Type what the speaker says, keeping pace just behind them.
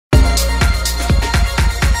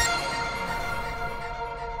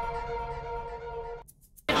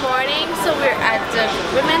the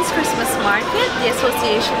Women's Christmas Market, the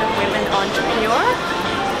Association of Women Entrepreneurs.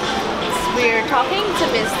 We're talking to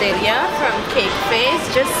Miss Delia from Cake Face,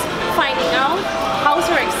 just finding out how's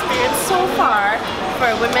her experience so far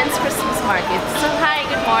for Women's Christmas Market. So hi,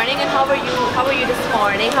 good morning, and how are you? How are you this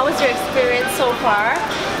morning? How was your experience so far?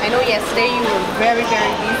 I know yesterday you were very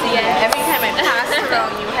busy. Yes. Every time I passed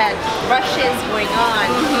around, you had rushes going on.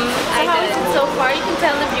 So how is it so far? You can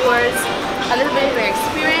tell the viewers a little bit of your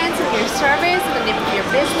experience and your service and the name of your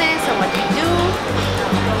business and what you do.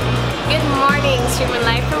 Good morning, streaming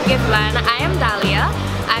live from Giftland. I am Dahlia.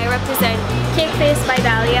 I represent Cake Face by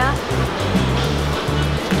Dahlia.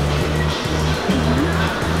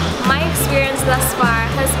 My experience thus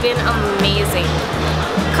far has been amazing.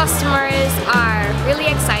 Customers are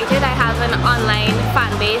really excited. I have an online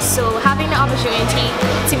fan base, so having the opportunity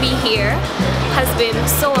to be here has been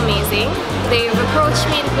so amazing. They've approached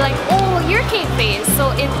me and be like, oh, you're Cake Face.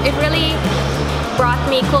 So it really brought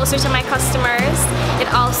me closer to my customers. It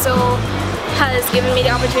also has given me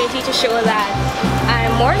the opportunity to show that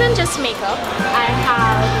I'm more than just makeup. I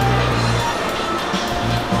have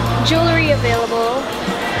jewelry available,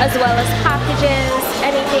 as well as packages,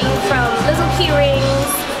 anything from little key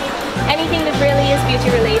rings, anything that really is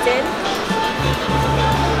beauty related.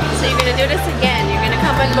 So you're gonna do this again? You're gonna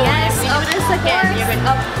come and look? Yes, you do this again?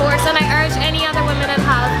 Of course, and I urge any other women that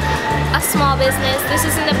have a small business. This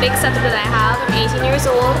isn't a big setup that I have. I'm 18 years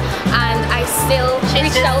old and I still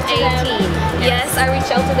reach out to them. Yes, I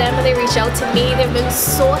reach out to them and they reach out to me. They've been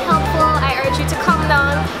so helpful. I urge you to come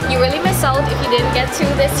down. You really miss out if you didn't get to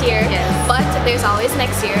this year, but there's always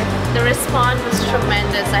next year. The response was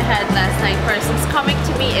tremendous. I had last night persons coming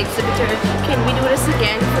to me, exhibitor, can we do this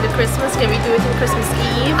again for the Christmas? Can we do it on Christmas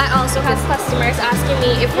Eve? I also have customers asking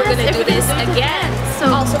me if we're gonna do this again.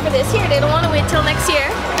 So also for this year, they don't want to wait till next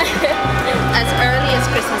year. As early as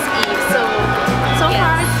Christmas Eve. So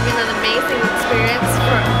far it's been an amazing experience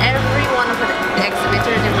for every one of the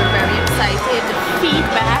exhibitors. They were very excited. The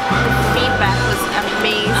feedback was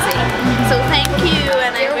amazing. So thank you,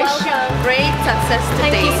 and I wish you great success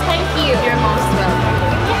today. Thank you. You're most welcome.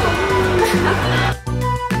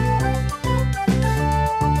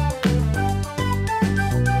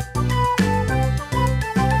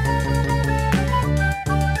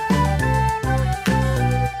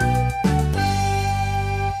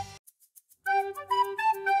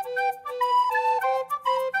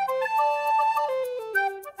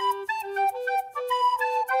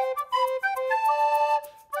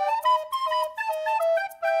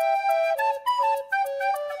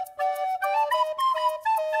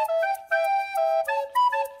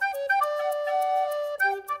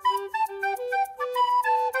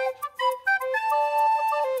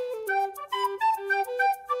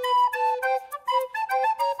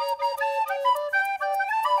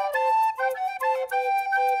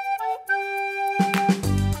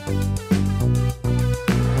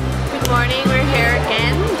 Morning, we're here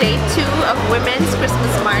again, day 2 of Women's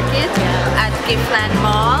Christmas Market at Giftland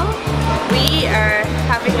Mall. We are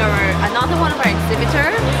having another one of our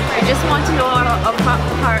exhibitors. We just want to know of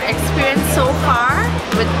her experience so far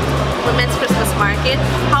with Women's Christmas Market,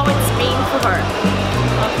 how it's been for her.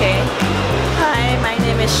 Okay. Hi, my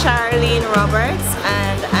name is Charlene Roberts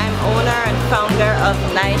and I'm owner and founder of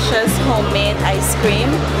Nisha's Homemade Ice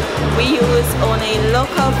Cream. We use only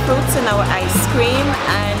local fruits in our ice cream,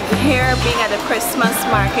 and here being at the Christmas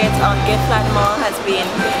market on Giftland Mall has been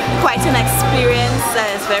quite an experience that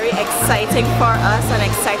is very exciting for us and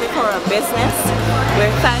exciting for our business.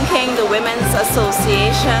 We're thanking the Women's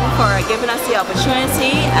Association for giving us the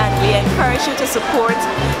opportunity, and we encourage you to support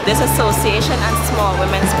this association and small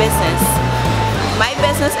women's business. My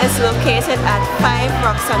business is located at 5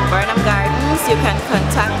 Roxanne Burnham Gardens. You can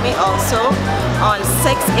contact me also on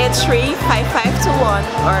 683-5521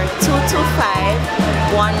 or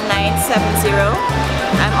 225-1970.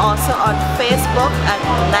 I'm also on Facebook at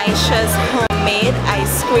Nisha's Homemade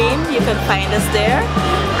Ice Cream. You can find us there,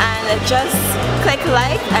 and just click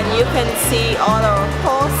like and you can see all our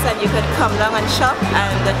posts and you can come down and shop.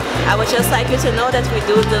 And I would just like you to know that we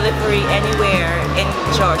do delivery anywhere in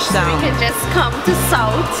Georgetown. So you can just come to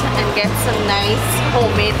South and get some nice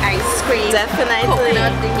homemade ice cream. Definitely.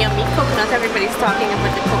 Coconut, the yummy coconut. Everybody's talking about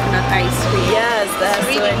the coconut ice cream. Yes, that's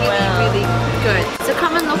really, doing well. really good. So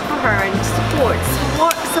come and look for her and support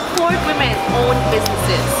women-owned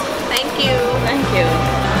businesses. Thank you. Thank you.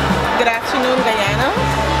 Good afternoon, Guyana.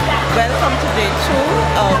 Welcome to day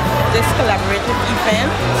 2 of this collaborative event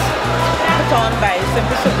put on by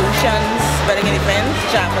Simple Solutions, Wedding and Events,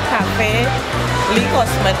 Java Cafe, Lee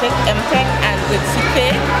Cosmetic, MTech, and with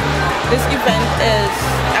CK. This event is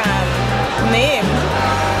named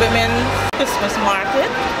Women's Christmas market.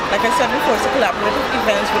 Like I said before, it's a collaborative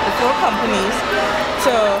event with the 4 companies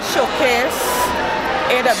to showcase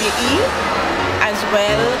AWE as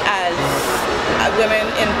well as women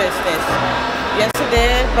in business.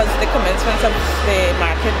 Yesterday was the commencement of the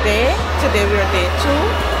market day. Today we're day 2.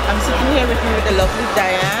 I'm sitting here with you with the lovely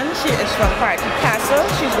Diane. She is from Party Castle.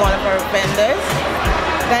 She's one of our vendors.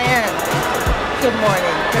 Diane, good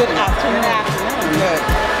morning. Good afternoon. Good afternoon. Good.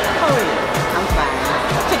 How are you? I'm fine.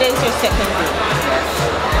 Today's your second day. Yes.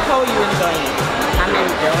 How are you enjoying it? I'm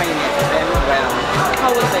enjoying it very well. How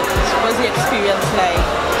was it? What was the experience like?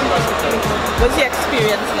 What's the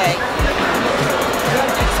experience like?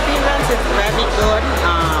 The experience is very good.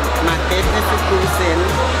 My business is booming,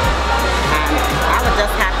 and I was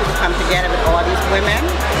just happy to come together with all these women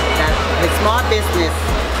that with small business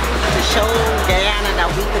to show Guyana that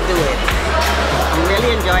we could do it. I'm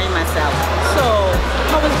really enjoying myself. So,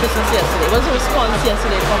 how was business yesterday? What was the response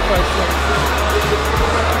yesterday from persons?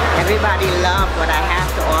 Everybody loved what I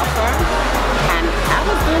have to offer, and I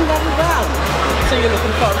was doing very well. So you're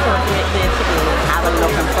looking forward for a great day today? I was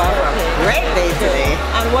looking forward. Great day today.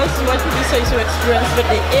 And what would you say is your experience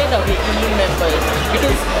with the AWE members?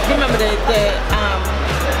 Because remember the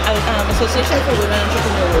Association for Women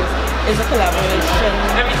Entrepreneurs is a collaboration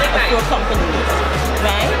of 4 companies,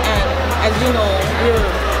 right? And as you know, we're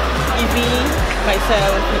Evie,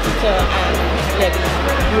 myself, Nikita, and Debbie.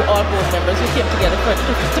 We're all board members. We came together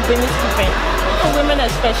to bring this event for women,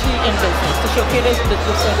 especially in business, to showcase the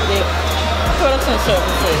their products and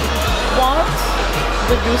services. What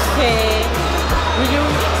would you say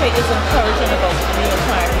is encouraging about being a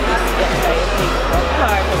part of this entire thing, or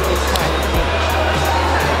part of this party?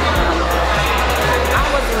 I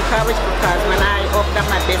was encouraged because when I opened up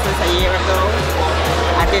my business a year ago,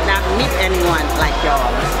 I did not meet anyone like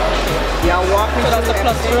y'all. Y'all walked me So through. that's a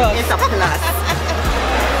plus for us. It's a plus.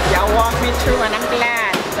 Y'all walked me through, and I'm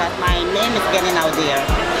glad because my name is getting out there.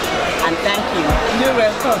 And thank you. You're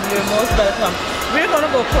welcome. You're most welcome. We're going to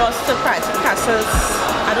go across to Party Castle's,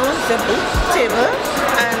 I don't want to say booth, table,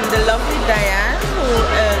 and the lovely Diane, who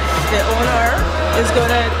is the owner, is going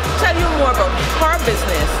to tell you more about her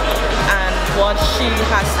business and what she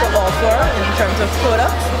has to offer in terms of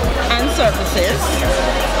products and services.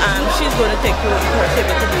 And she's going to take you to her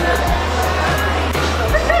table to do it.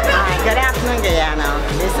 Hi, good afternoon, Guyana.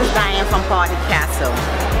 This is Diane from Party Castle.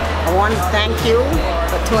 I want to thank you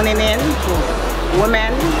for tuning in to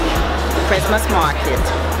Women Christmas Market.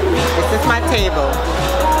 This is my table.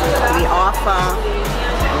 We offer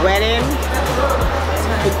wedding,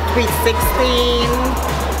 sweet 16,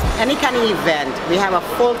 any kind of event. We have a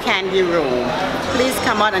full candy room. Please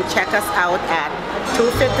come out and check us out at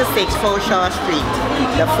 256 Foreshore Street.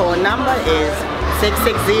 The phone number is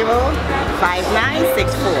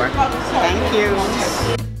 660-5964. Thank you.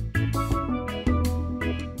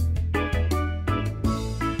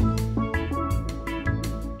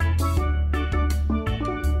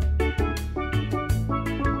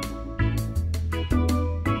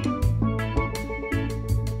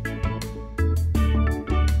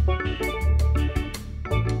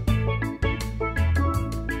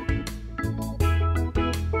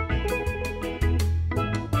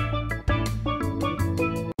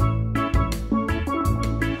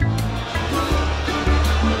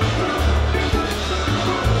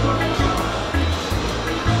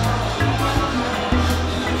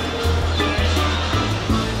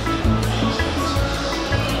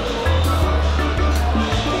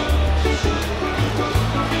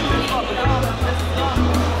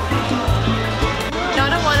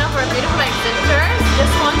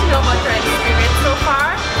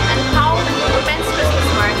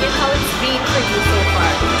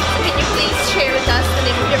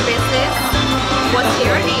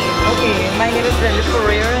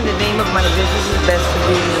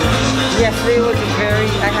 Yesterday was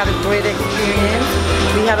I had a great experience.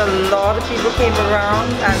 We had a lot of people came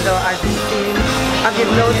around, and as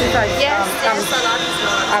you've noticed,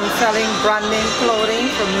 I'm selling brand name clothing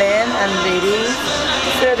for men and ladies.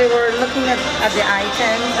 So they were looking at the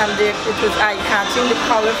items, and it was eye-catching. The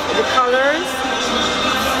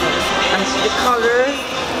colors,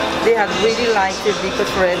 they had really liked it because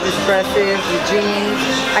red, the dresses, the jeans.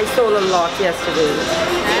 I sold a lot yesterday.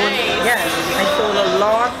 Nice. Yes, I sold a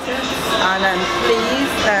lot, and I'm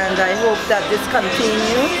pleased, and I hope that this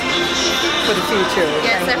continues for the future.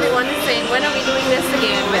 Yes, everyone is saying, when are we doing this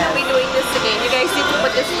again? When are we doing this again? You guys need to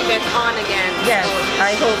put this event on again. Yes,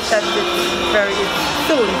 I hope that it's very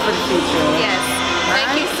soon for the future. Yes.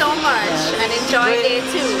 Thank you so much, and enjoy day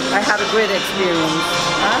 2. I had a great experience.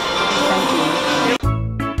 Thank you.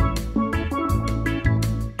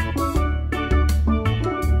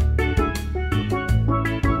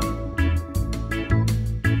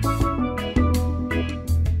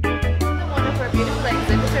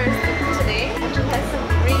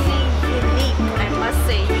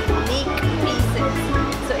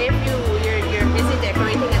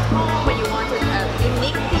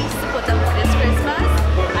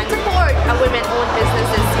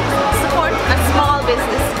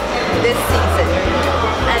 this season.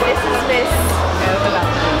 And this is Miss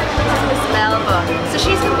Melba. So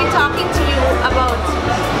she's going to be talking to you about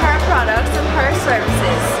her products and her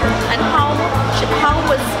services and how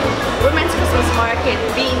was Women's Christmas Market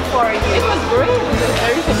being for you? It was great. It was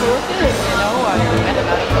very supportive, you know. I met a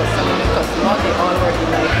lot of customers. They all already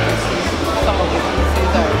like pieces. Some of the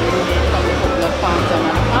pieces are really made from the coconut palms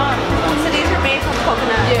and palms. So these are made from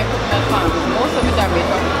coconut? Yeah, coconut palms. Most of it are made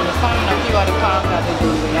from coconut palms. A few other palms that they do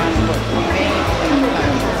in Guyana, but mainly coconut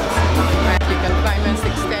palms. You can find me on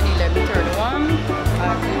 610-1131.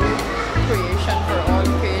 I do creation for all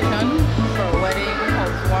occasions, for wedding,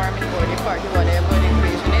 housewarming, birthday party, whatever the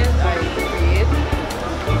occasion is. I create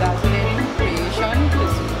dazzling creation to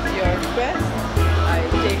suit your request. I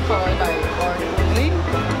take call by order only.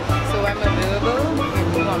 So I'm available in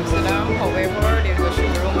New Amsterdam. However, there's a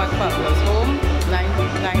showroom at Papa's Home,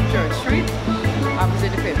 9 Church Street,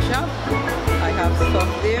 opposite the pet shop. I have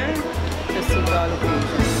stuff there to suit all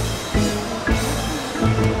occasions.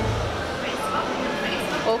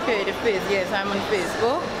 Okay, the face, yes, I'm on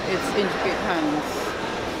Facebook. It's Intricate Hands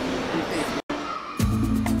on Facebook.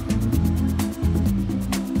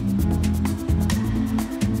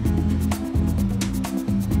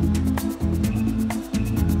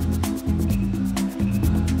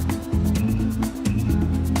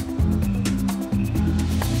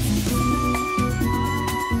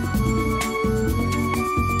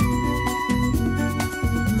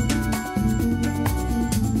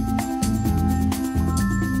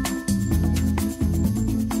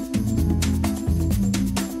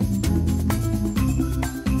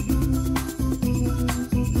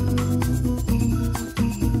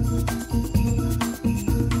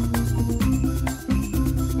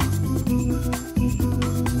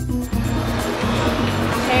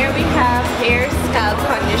 Hair scalp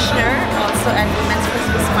conditioner also at Women's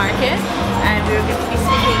Christmas Market, and we're going to be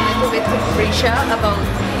speaking a little bit with Risha about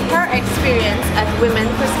her experience at Women's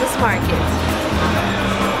Christmas Market.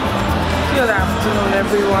 Good afternoon,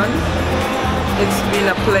 everyone. It's been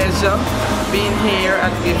a pleasure being here at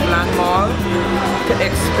Giftland Mall to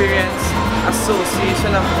experience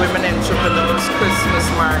Association of Women Entrepreneurs Christmas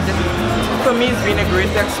Market. For me, it's been a great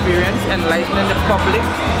experience enlightening the public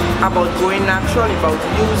about going natural, about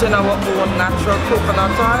using our own natural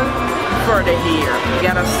coconut oil for the hair.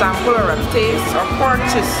 Get a sample or a taste or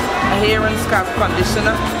purchase a hair and scalp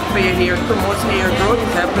conditioner for your hair. It promotes hair growth, it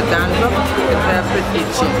helps with dandruff, it helps with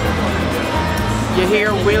itching. Your hair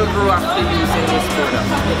will grow after using this product.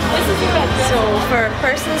 So for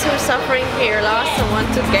persons who are suffering hair loss and want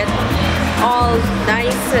to get all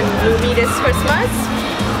nice and bloomy this Christmas,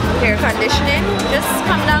 hair conditioning, just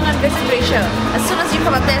come down and visit Risha. As soon as you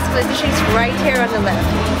come up the escalator, she's right here on the left.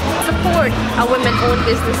 Support a women-owned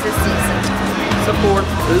business this season. Support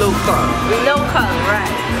local. Local,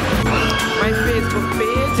 right. My Facebook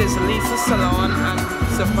page is Lisa Salon and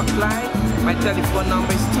Superfly. My telephone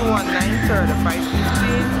number is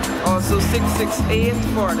 219-3515, also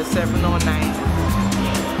 668-4709.